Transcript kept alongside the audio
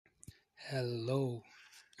Hello,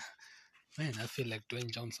 man. I feel like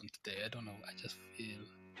Dwayne Johnson today. I don't know.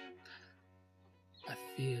 I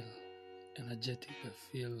feel energetic. I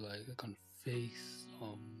feel like I can face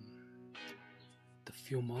the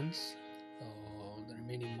few months, the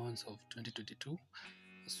remaining months of 2022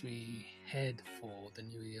 as we head for the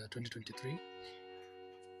new year 2023.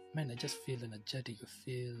 Man, I just feel energetic. I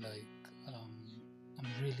feel like I'm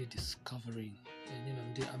really discovering, and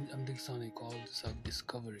I'm doing something called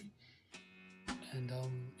self-discovery, and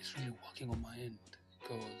it's really working on my end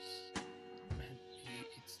because man,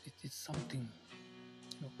 it's something,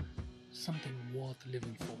 you know, something worth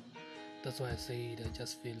living for. That's why I said I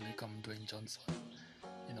just feel like I'm Dwayne Johnson,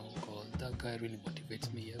 because that guy really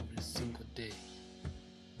motivates me every single day.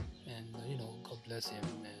 And God bless him,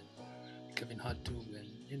 and Kevin Hart too,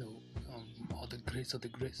 and all the greats of the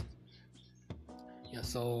greats. Yeah.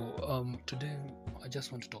 So today I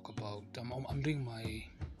just want to talk about. I'm doing my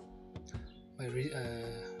re-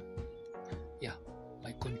 yeah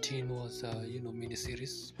my continuous mini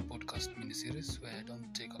series, podcast mini series, where I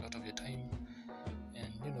don't take a lot of your time,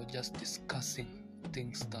 and just discussing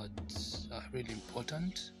things that are really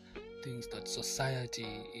important, things that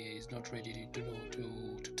society is not ready to know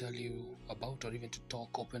to tell you about, or even to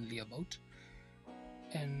talk openly about.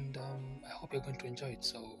 And I hope you're going to enjoy it.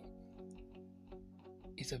 So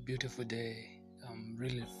it's a beautiful day. I'm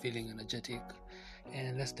really feeling energetic,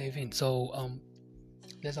 and let's dive in. So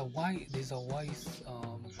there's a wise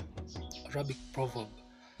Arabic proverb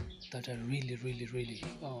that I really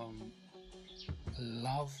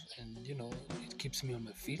love, and it keeps me on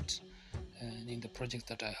my feet and in the projects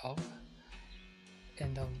that I have.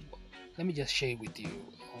 And let me just share with you.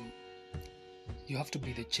 Um, you have to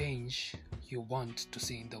be the change you want to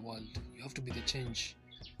see in the world. You have to be the change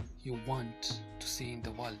you want to see in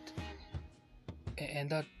the world, and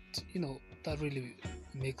that really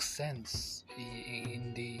makes sense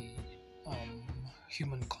in the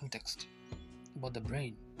human context about the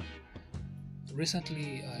brain.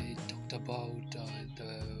 Recently, I talked about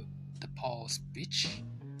the power of speech,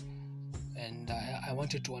 and I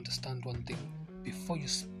wanted to understand one thing. Before you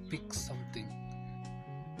speak something,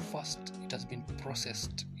 first it has been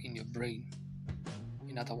processed in your brain,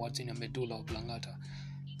 in other words, in your medulla oblongata.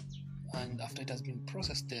 And after it has been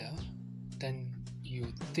processed there, then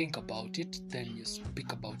you think about it, then you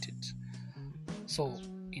speak about it. So,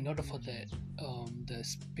 in order for the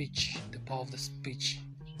speech, the power of the speech,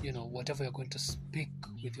 whatever you're going to speak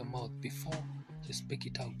with your mouth, before you speak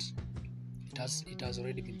it out, it has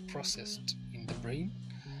already been processed in the brain,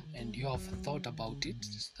 and you have thought about it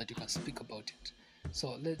so that you can speak about it.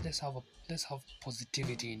 So let's have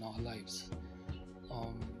positivity in our lives.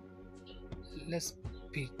 Um, let's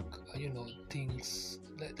pick things.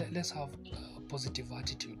 Let's have a positive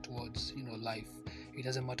attitude towards life. It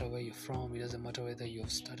doesn't matter where you're from. It doesn't matter whether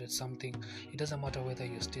you've started something. It doesn't matter whether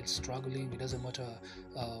you're still struggling. It doesn't matter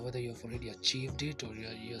whether you've already achieved it, or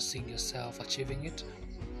you're seeing yourself achieving it.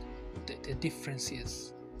 The difference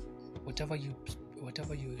is whatever you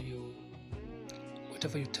whatever you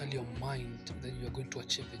whatever you tell your mind that you're going to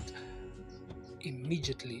achieve it,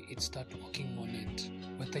 immediately it starts working on it,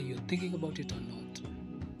 whether you're thinking about it or not.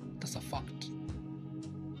 That's a fact.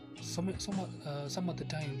 Some of the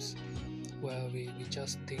times where we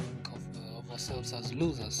just think of ourselves as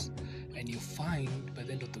losers, and you find by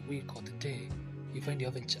the end of the week or the day, you find you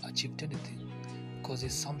haven't achieved anything, because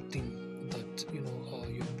it's something that your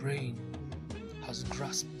brain has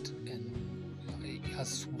grasped, and it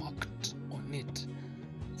has worked on it.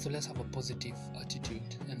 So let's have a positive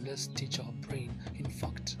attitude, and let's teach our brain. In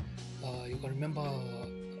fact, you can remember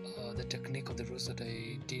the technique of the rules that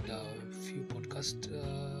I did a few podcasts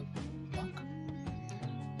back.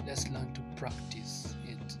 Let's learn to practice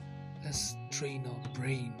it. Let's train our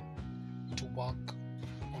brain to work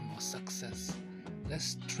on our success.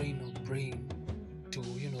 Let's train our brain to,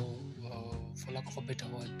 for lack of a better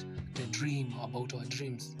word, to dream about our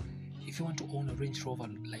dreams. If you want to own a Range Rover,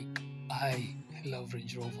 like I love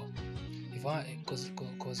Range Rover,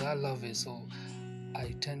 because I love it, so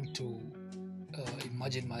I tend to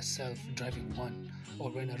imagine myself driving one, or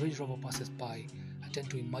when a Range Rover passes by, I tend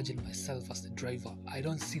to imagine myself as the driver. I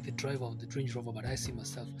don't see the driver of the Range Rover, but I see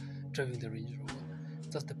myself driving the Range Rover.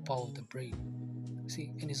 That's the power of the brain.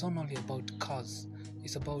 See, and it's not only about cars.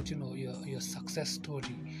 It's about your success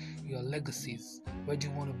story, your legacies. Where do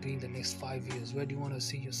you want to be in the next 5 years? Where do you want to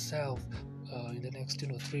see yourself in the next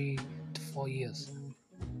 3 to 4 years?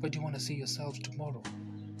 Where do you want to see yourself tomorrow?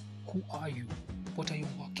 Who are you? What are you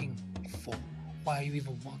working for? Why are you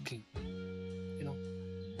even working?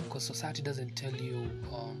 Because society doesn't tell you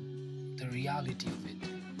the reality of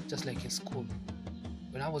it. Just like in school,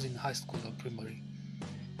 when I was in high school or primary,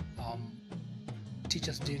 um,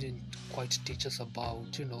 teachers didn't quite teach us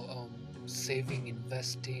about, saving,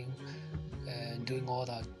 investing, and doing all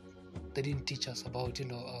that. They didn't teach us about,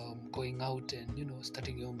 going out and,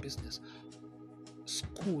 starting your own business.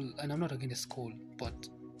 School, and I'm not against school, but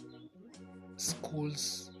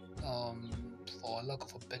schools, for lack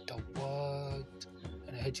of a better word,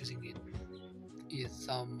 and I hate using it, is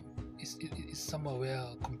somewhere where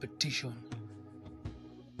competition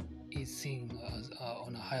is seen as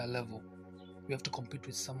on a higher level. We have to compete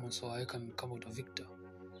with someone so I can come out a victor.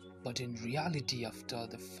 But in reality, after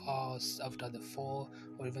the 4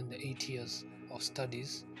 or even the 8 years of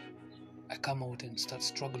studies, I come out and start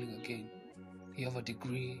struggling again. You have a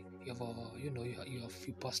degree, you have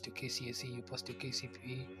you passed your KCSE, you passed your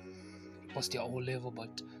KCPE, you passed your O level,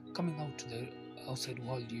 but coming out to the outside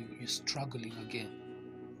world, you're struggling again.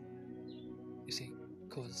 You see,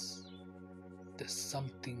 because there's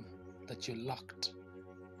something that you lacked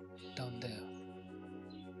down there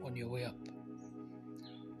on your way up.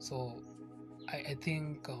 So I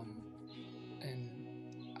think, and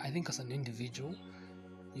I think as an individual,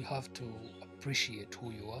 you have to appreciate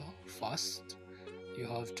who you are first. You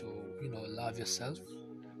have to, love yourself.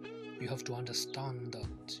 You have to understand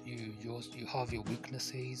that you have your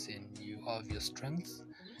weaknesses and you have your strengths.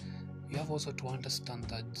 You have also to understand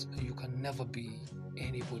that you can never be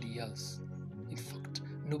anybody else. In fact,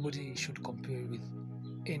 nobody should compare with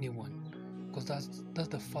anyone, because that's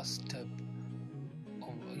the first step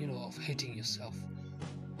of hating yourself.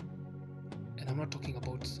 And I'm not talking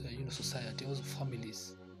about society, also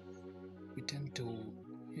families. We tend to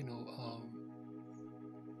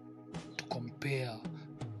to compare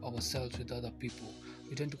ourselves with other people.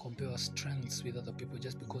 We tend to compare our strengths with other people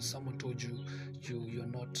just because someone told you're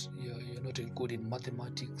not good in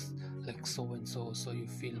mathematics like so and so, so you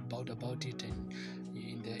feel bad about it, and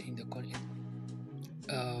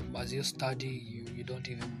as you study, you don't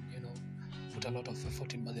even put a lot of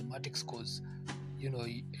effort in mathematics because you're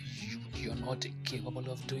not capable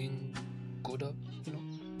of doing good.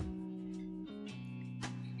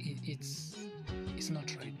 It's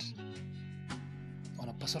not right. On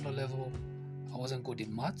a personal level, I wasn't good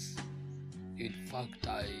in maths. In fact,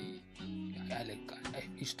 I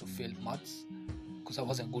used to fail maths because I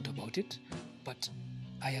wasn't good about it. But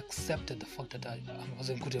I accepted the fact that I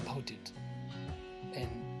wasn't good about it. And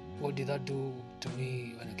what did that do to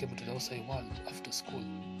me when I came to the outside world after school?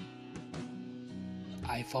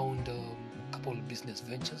 I found a couple of business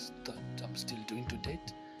ventures that I'm still doing to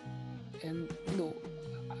date. And,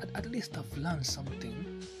 at least I've learned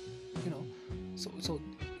something, So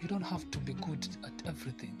you don't have to be good at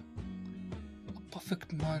everything. A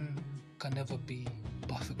perfect man can never be a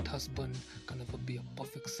perfect husband, can never be a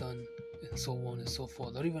perfect son, and so on and so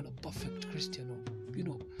forth, or even a perfect Christian.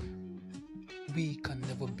 We can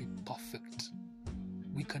never be perfect.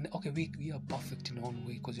 We are perfect in our own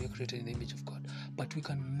way because we are created in the image of God, but we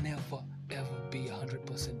can never ever be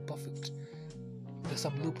 100% perfect. There's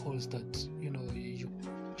some loopholes that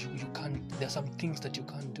you can't. There's some things that you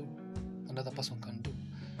can't do, another person can do.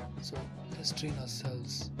 So let's train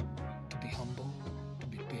ourselves to be humble, to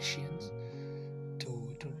be patient,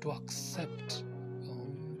 to accept,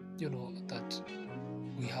 that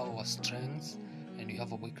we have our strengths and we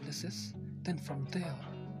have our weaknesses. Then from there,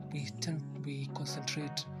 we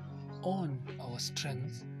concentrate on our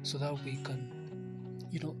strengths so that we can,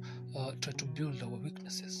 try to build our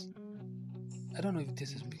weaknesses. I don't know if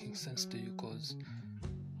this is making sense to you, because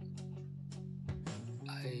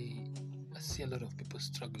I see a lot of people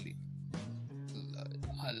struggling,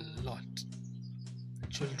 a lot.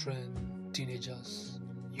 Children, teenagers,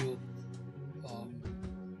 youth,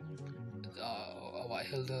 our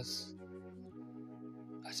elders.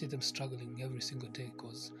 I see them struggling every single day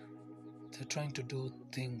because they're trying to do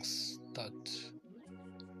things that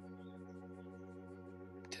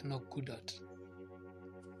they're not good at.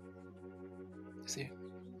 You see?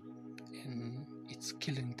 And it's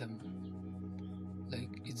killing them.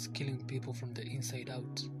 Like, it's killing people from the inside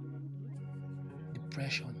out.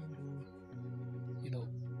 Depression.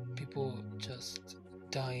 People just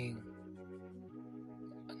dying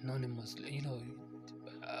anonymously.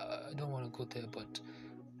 I don't want to go there, but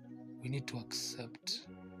we need to accept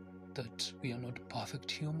that we are not perfect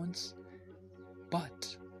humans,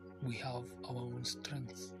 but we have our own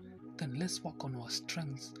strengths. Then let's work on our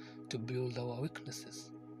strengths to build our weaknesses.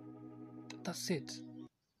 That's it.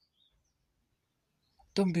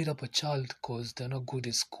 Don't beat up a child because they're not good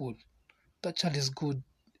in school. That child is good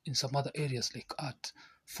in some other areas like art,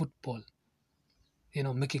 football,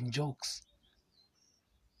 making jokes,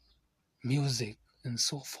 music, and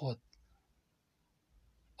so forth.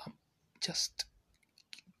 just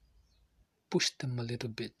push them a little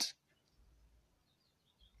bit.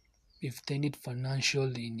 If they need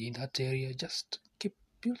financial in that area, just keep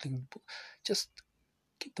building, just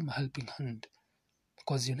give them a helping hand,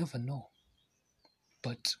 because you never know.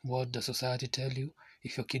 But what does society tell you?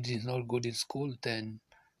 If your kid is not good in school, then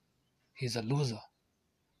he's a loser.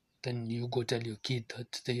 Then you go tell your kid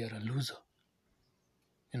that they are a loser.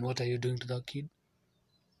 And what are you doing to that kid?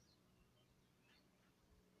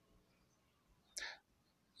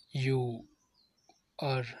 You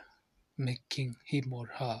are making him or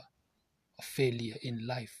her a failure in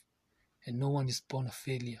life. And no one is born a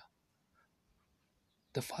failure.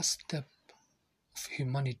 The first step of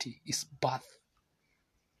humanity is birth.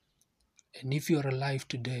 And if you are alive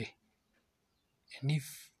today, and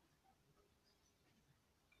if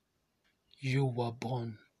you were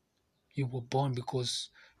born because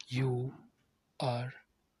you are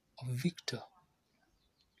a victor.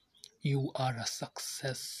 You are a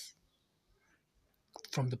success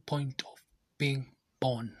from the point of being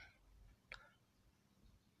born.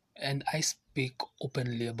 And I speak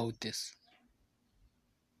openly about this.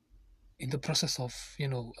 In the process of,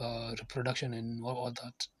 reproduction and all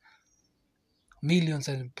that, millions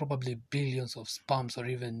and probably billions of sperms, or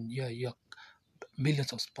even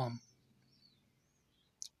millions of sperm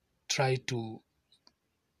try to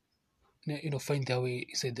find their way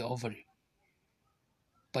inside the ovary.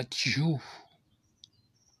 But you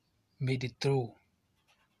made it through.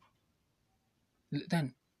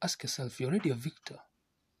 Then ask yourself, you're already a victor.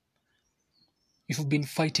 You've been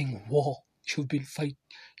fighting war. You've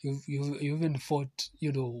even fought,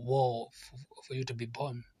 war for you to be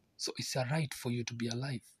born. So it's a right for you to be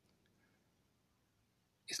alive.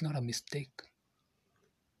 It's not a mistake.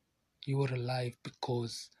 You are alive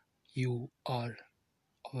because you are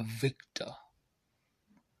a victor.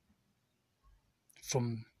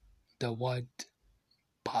 From the word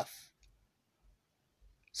path.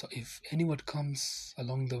 So if anyone comes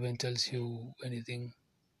along the way and tells you anything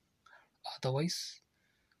otherwise,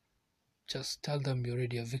 just tell them you're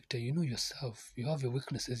already a victor. You know yourself. You have your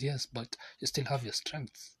weaknesses, yes, but you still have your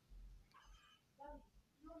strengths.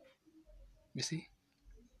 You see?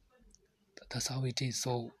 That's how it is.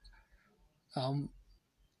 So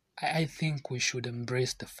I think we should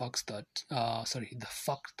embrace the fact that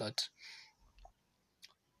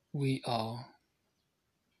we are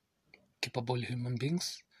capable human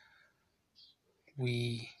beings.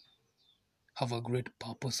 We have a great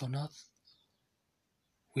purpose on earth.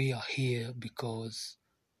 We are here because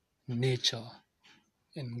nature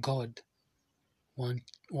and God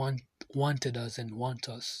wanted us and want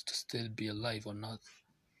us to still be alive on earth.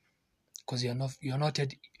 Because you're not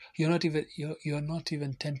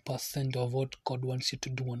even 10% of what God wants you to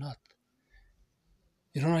do on earth.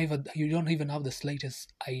 You don't even have the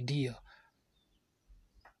slightest idea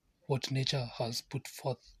what nature has put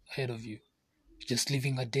forth ahead of you. You're just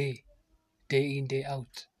living a day in, day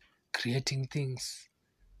out, creating things.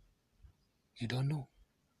 You don't know.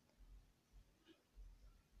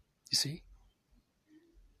 You see?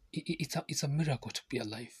 It's a miracle to be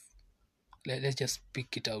alive. Let's just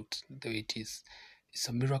pick it out the way it is. It's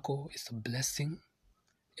a miracle, it's a blessing,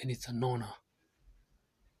 and it's an honor.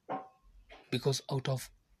 Because out of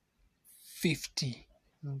 50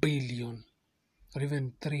 billion or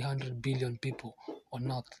even 300 billion people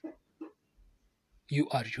on earth, you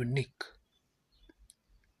are unique.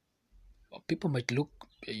 People might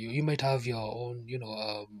you might have your own,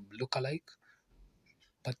 look-alike,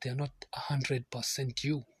 but they're not 100%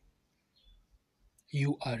 you.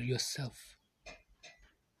 You are yourself.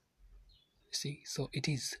 See, so it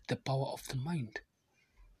is the power of the mind.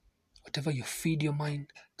 Whatever you feed your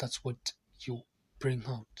mind, that's what you bring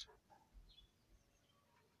out.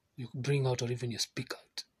 You bring out, or even you speak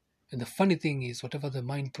out. And the funny thing is, whatever the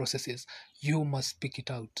mind processes, you must speak it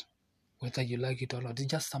out, whether you like it or not. It's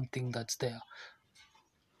just something that's there.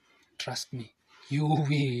 Trust me, you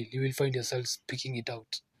will find yourself speaking it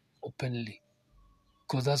out openly,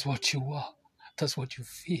 because that's what you are. That's what you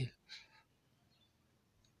feel.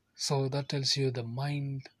 So that tells you the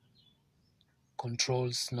mind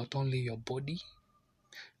controls not only your body,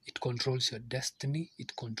 it controls your destiny,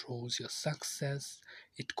 it controls your success,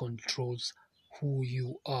 it controls who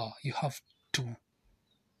you are. You have to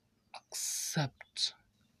accept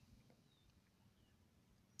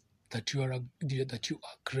that you are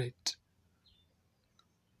great.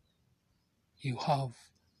 You have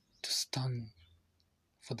to stand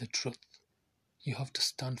for the truth. You have to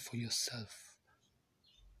stand for yourself.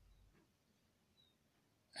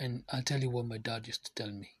 And I'll tell you what my dad used to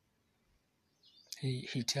tell me.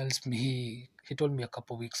 He told me a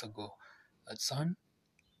couple of weeks ago that, son,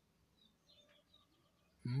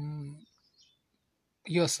 mm,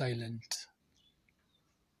 you're silent,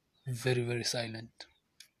 very, very silent,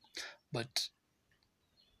 but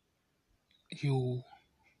you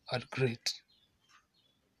are great.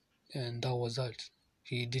 And that was that.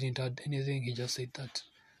 He didn't add anything, he just said that.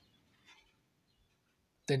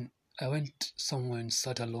 Then I went somewhere and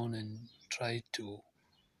sat alone and tried to,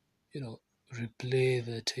 you know, replay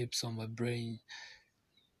the tapes on my brain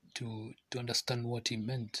to understand what he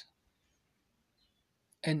meant.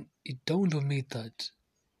 And it dawned on me that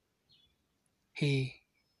he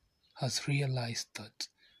has realized that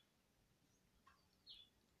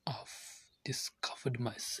I've discovered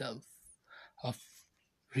myself. I've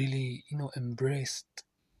really, embraced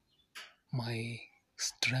my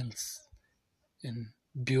strengths and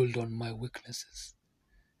build on my weaknesses.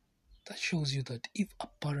 That shows you that if a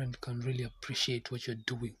parent can really appreciate what you're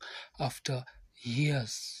doing after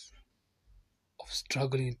years of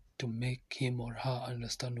struggling to make him or her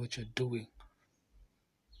understand what you're doing,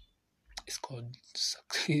 it's called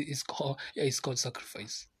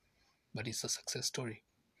sacrifice, but it's a success story.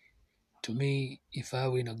 To me, if I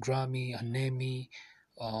win a Grammy, an Emmy,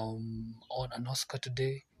 on an Oscar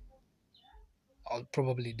today, I'll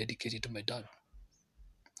probably dedicate it to my dad,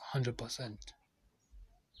 100%,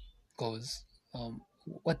 because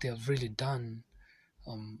what they have really done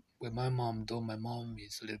with my mom, though my mom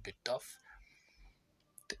is a little bit tough,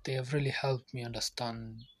 they have really helped me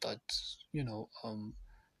understand that,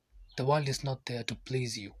 the world is not there to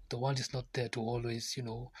please you. The world is not there to always,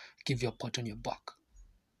 give you a pat on your back.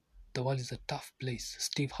 The world is a tough place.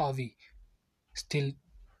 Steve Harvey still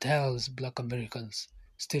tells black Americans,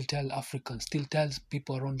 still tell Africans, still tells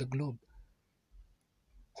people around the globe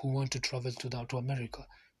who want to travel to America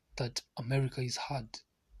that America is hard.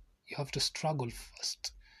 You have to struggle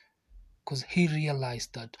first. Because he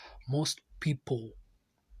realized that most people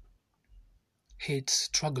hate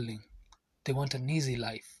struggling. They want an easy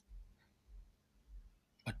life.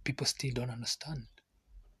 But people still don't understand.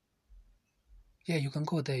 Yeah, you can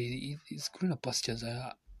go there. It's greener pastures,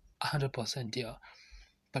 100%, yeah.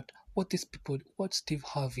 But what Steve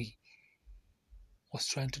Harvey was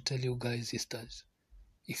trying to tell you guys is that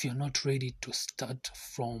if you're not ready to start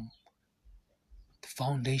from the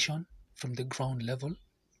foundation, from the ground level,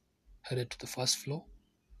 headed to the first floor,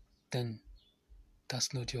 then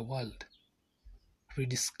that's not your world.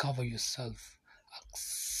 Rediscover yourself.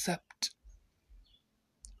 Accept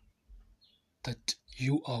that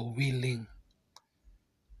you are willing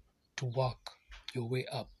to work your way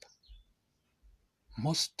up.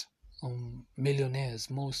 Most millionaires,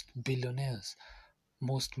 most billionaires,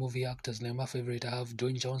 most movie actors, like my favorite, I have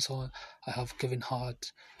Dwayne Johnson, I have Kevin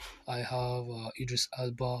Hart, I have Idris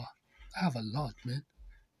Elba. I have a lot, man.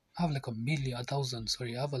 I have like I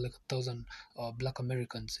have like 1,000 black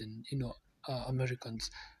Americans and, Americans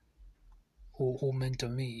who mentor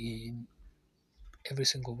me in every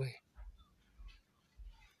single way.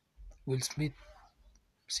 Will Smith,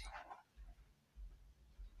 see,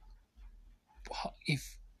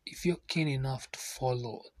 if you're keen enough to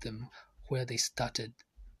follow them where they started,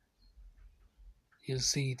 you'll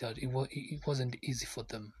see that it wasn't easy for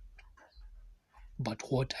them. But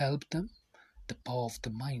what helped them? The power of the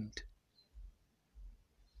mind,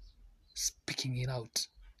 speaking it out,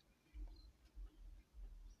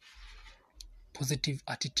 positive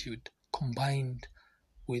attitude combined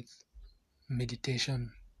with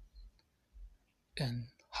meditation and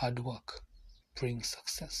hard work brings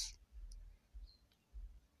success.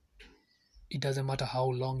 It doesn't matter how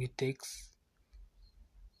long it takes.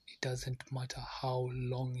 It doesn't matter how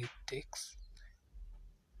long it takes.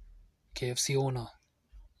 KFC owner,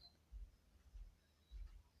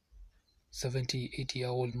 70,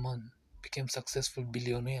 80-year-old man, became successful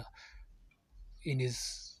billionaire in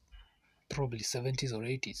his probably 70s or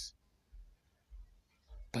 80s.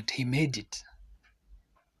 But he made it.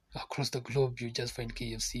 Across the globe, you just find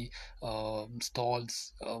KFC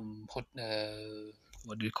stalls, what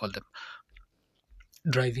do you call them?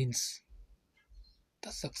 Drive-ins.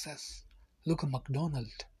 That's success. Look at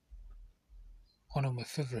McDonald's, one of my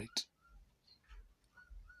favorite.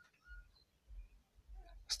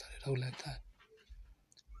 Started out like that.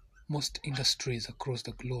 Most industries across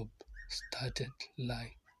the globe started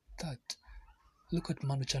like that. Look at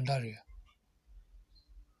Manu Chandaria.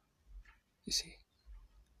 You see,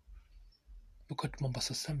 look at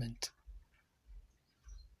Mombasa Cement.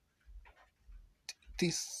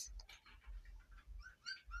 This,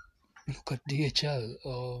 look at DHL.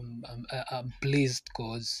 I'm pleased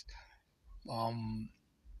because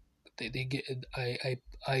they get.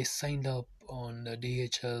 I signed up on the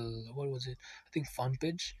DHL. What was it? I think fan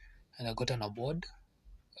page, and I got an award.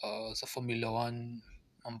 It's a Formula One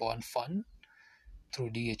number one, fun through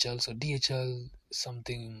DHL. So DHL is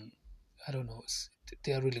something, I don't know,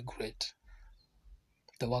 they are really great.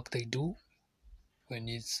 The work they do when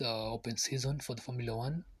it's open season for the Formula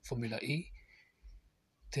One, Formula E,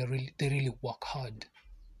 they really work hard,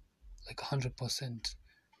 like 100%.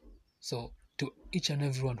 So to each and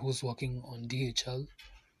everyone who's working on DHL,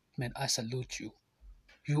 man, I salute you.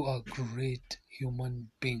 You are great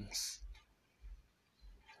human beings.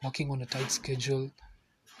 Working on a tight schedule,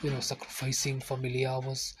 sacrificing family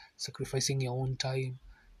hours, sacrificing your own time,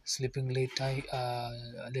 sleeping late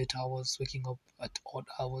hours, waking up at odd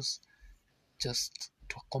hours, just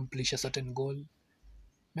to accomplish a certain goal.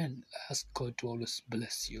 Man, I ask God to always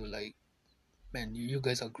bless you. Like, man, you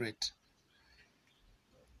guys are great.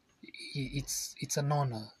 It's an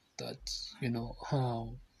honor that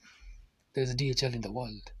there's DHL in the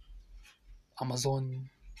world. Amazon,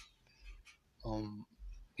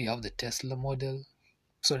 we have the Tesla model.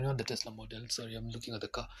 Sorry, not the Tesla model. Sorry, I'm looking at the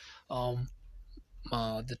car.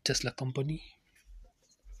 The Tesla company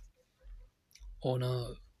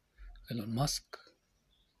owner Elon Musk.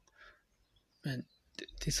 Man,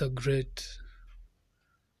 these are great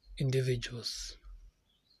individuals.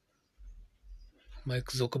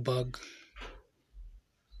 Mike Zuckerberg.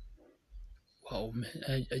 Wow,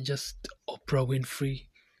 man, I just Oprah Winfrey.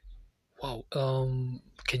 Wow,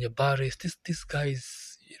 Kenya Barris. These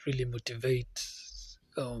guys really motivate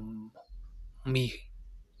me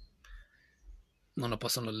on a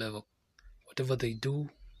personal level. Whatever they do,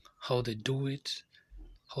 how they do it,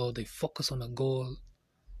 how they focus on a goal.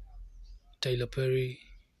 Tyler Perry.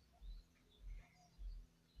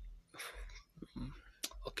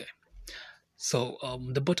 Okay. So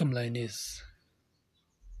the bottom line is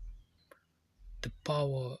the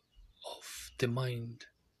power of the mind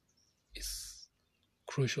is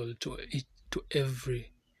crucial to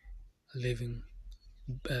every living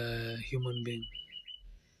human being,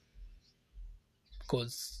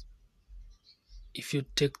 because if you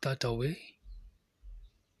take that away,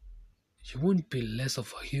 you won't be less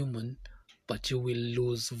of a human, but you will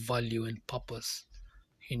lose value and purpose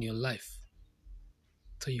in your life.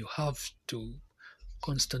 So you have to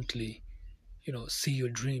constantly see your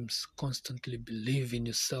dreams, constantly believe in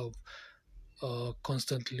yourself,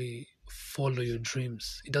 constantly follow your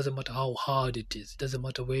dreams. It doesn't matter how hard it is. It doesn't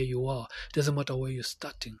matter where you are. It doesn't matter where you're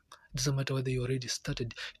starting. It doesn't matter whether you already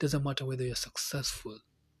started. It doesn't matter whether you're successful.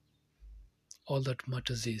 All that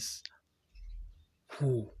matters is,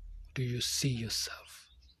 who do you see yourself?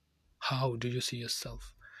 How do you see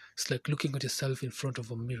yourself? It's like looking at yourself in front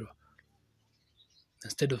of a mirror.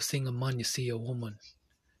 Instead of seeing a man, you see a woman.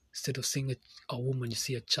 Instead of seeing a woman, you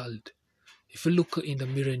see a child. If you look in the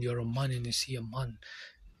mirror and you're a man and you see a man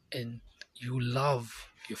and you love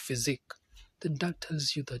your physique, then that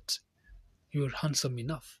tells you that you're handsome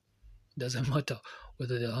enough. Doesn't matter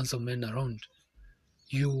whether there are handsome men around.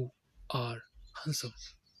 You are handsome.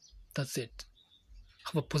 That's it.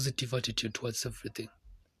 Have a positive attitude towards everything.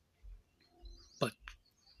 But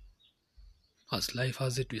as life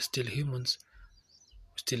has it, we're still humans.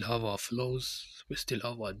 We still have our flaws. We still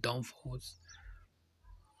have our downfalls.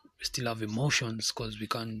 We still have emotions, because we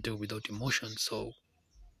can't do without emotions. So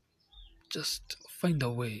just find a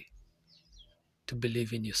way to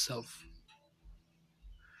believe in yourself.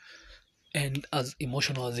 And as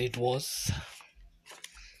emotional as it was,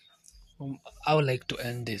 I would like to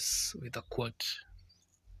end this with a quote.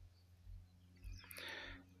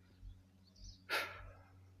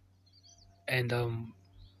 And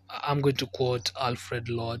I'm going to quote Alfred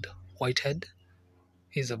Lord Whitehead.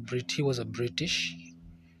 He was a British,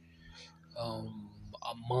 a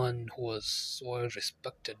man who was well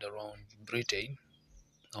respected around Britain,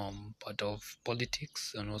 part of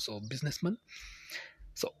politics and also a businessman.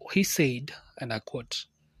 So he said, and I quote,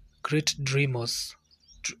 great dreamers'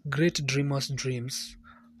 dreams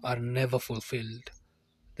are never fulfilled.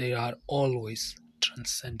 They are always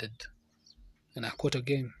transcended." And I quote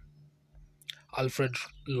again, Alfred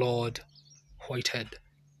Lord Whitehead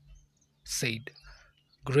said,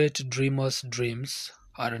 "Great dreamers' dreams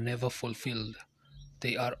are never fulfilled.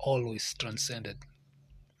 They are always transcended."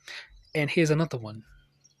 And here's another one,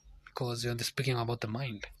 because you're speaking about the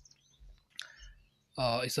mind.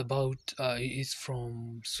 It's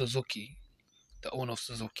from Suzuki, the owner of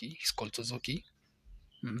Suzuki. He's called Suzuki.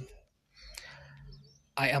 Mhm.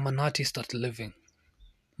 "I am an artist at living.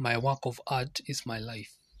 My work of art is my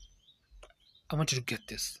life." I want you to get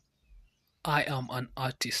this. I am an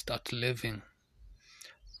artist at living.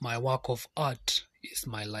 My work of art is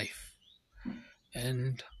my life.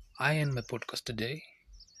 And I end my podcast today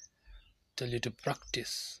tell you to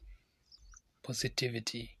practice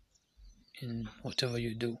positivity in whatever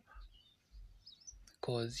you do,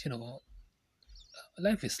 because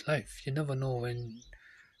life is life. You never know when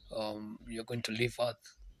you're going to leave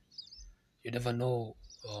Earth. You never know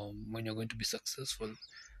when you're going to be successful.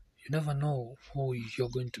 You never know who you're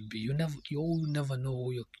going to be. You never know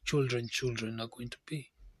who your children are going to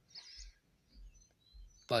be.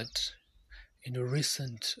 But in a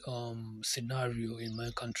recent scenario in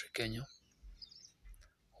my country, Kenya,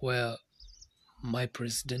 where my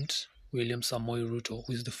president, William Samoei Ruto,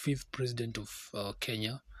 who is the fifth president of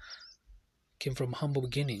Kenya, came from humble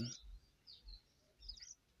beginning.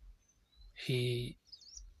 He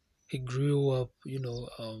he grew up,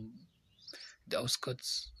 the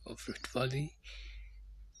outskirts of Rift Valley.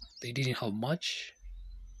 They didn't have much.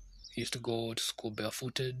 He used to go to school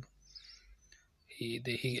barefooted.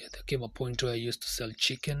 There came a point where he used to sell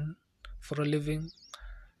chicken for a living.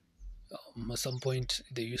 At some point,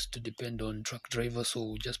 they used to depend on truck drivers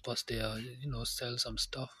who just pass there, sell some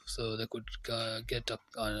stuff so they could get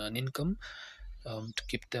an income to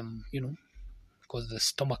keep them, because the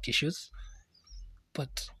stomach issues.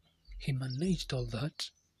 But he managed all that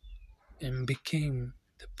and became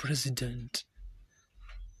the president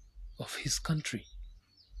of his country.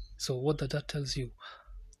 So what that tells you,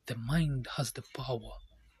 the mind has the power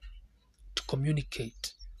to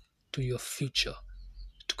communicate to your future,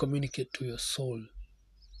 to communicate to your soul,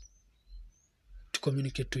 to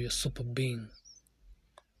communicate to your super being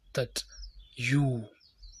that you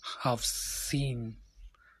have seen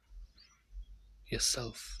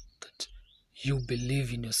yourself, that you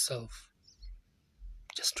believe in yourself.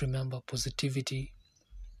 Just remember positivity,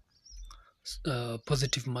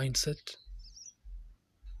 positive mindset.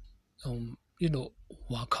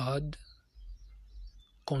 Work hard,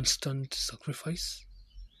 constant sacrifice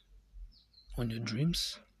on your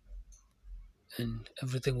dreams, and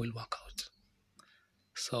everything will work out.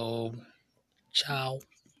 So, ciao.